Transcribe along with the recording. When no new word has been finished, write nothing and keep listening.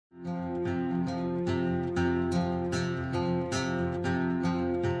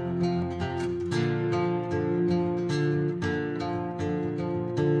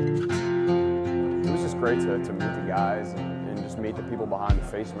great to meet the guys and just meet the people behind the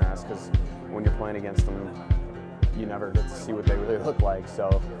face mask, because when you're playing against them, you never get to see what they really look like.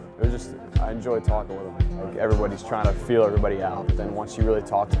 So it was just, I enjoyed talking with them. Like, everybody's trying to feel everybody out, but then once you really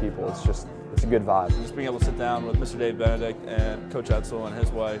talk to people, it's a good vibe. Just being able to sit down with Mr. Dave Benedict and Coach Edsall and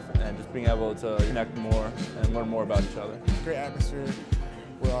his wife, and just being able to connect more and learn more about each other. Great atmosphere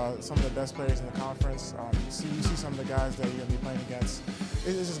with some of the best players in the conference. You see some of the guys that you're going to be playing against.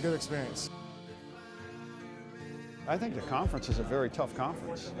 It's just a good experience. I think the conference is a very tough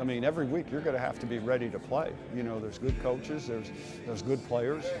conference. I mean, every week you're going to have to be ready to play. You know, there's good coaches, there's good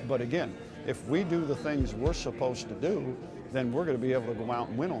players. But again, if we do the things we're supposed to do, then we're going to be able to go out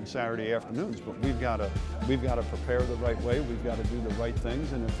and win on Saturday afternoons. But we've got to prepare the right way. We've got to do the right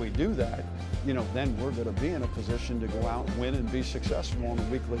things. And if we do that, you know, then we're going to be in a position to go out and win and be successful on a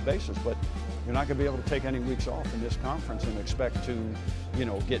weekly basis. But you're not going to be able to take any weeks off in this conference and expect to, you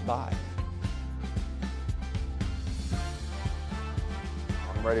know, get by.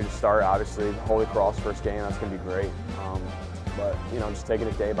 I'm ready to start. Obviously, Holy Cross first game, that's going to be great. But, you know, just taking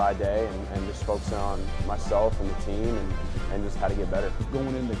it day by day and just focusing on myself and the team and just how to get better.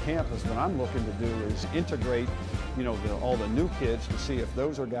 Going into campus, what I'm looking to do is integrate, you know, all the new kids to see if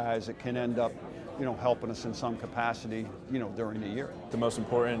those are guys that can end up, you know, helping us in some capacity, you know, during the year. The most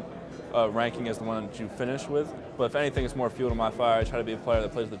important ranking is the one that you finish with, but if anything, it's more fuel to my fire. I try to be a player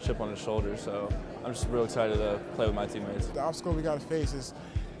that plays with a chip on his shoulder, so I'm just real excited to play with my teammates. The obstacle we got to face is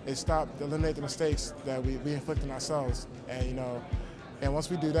eliminate the mistakes that we inflict on ourselves, and you know, and once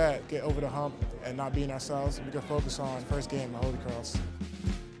we do that, get over the hump and not being ourselves, we can focus on first game at Holy Cross.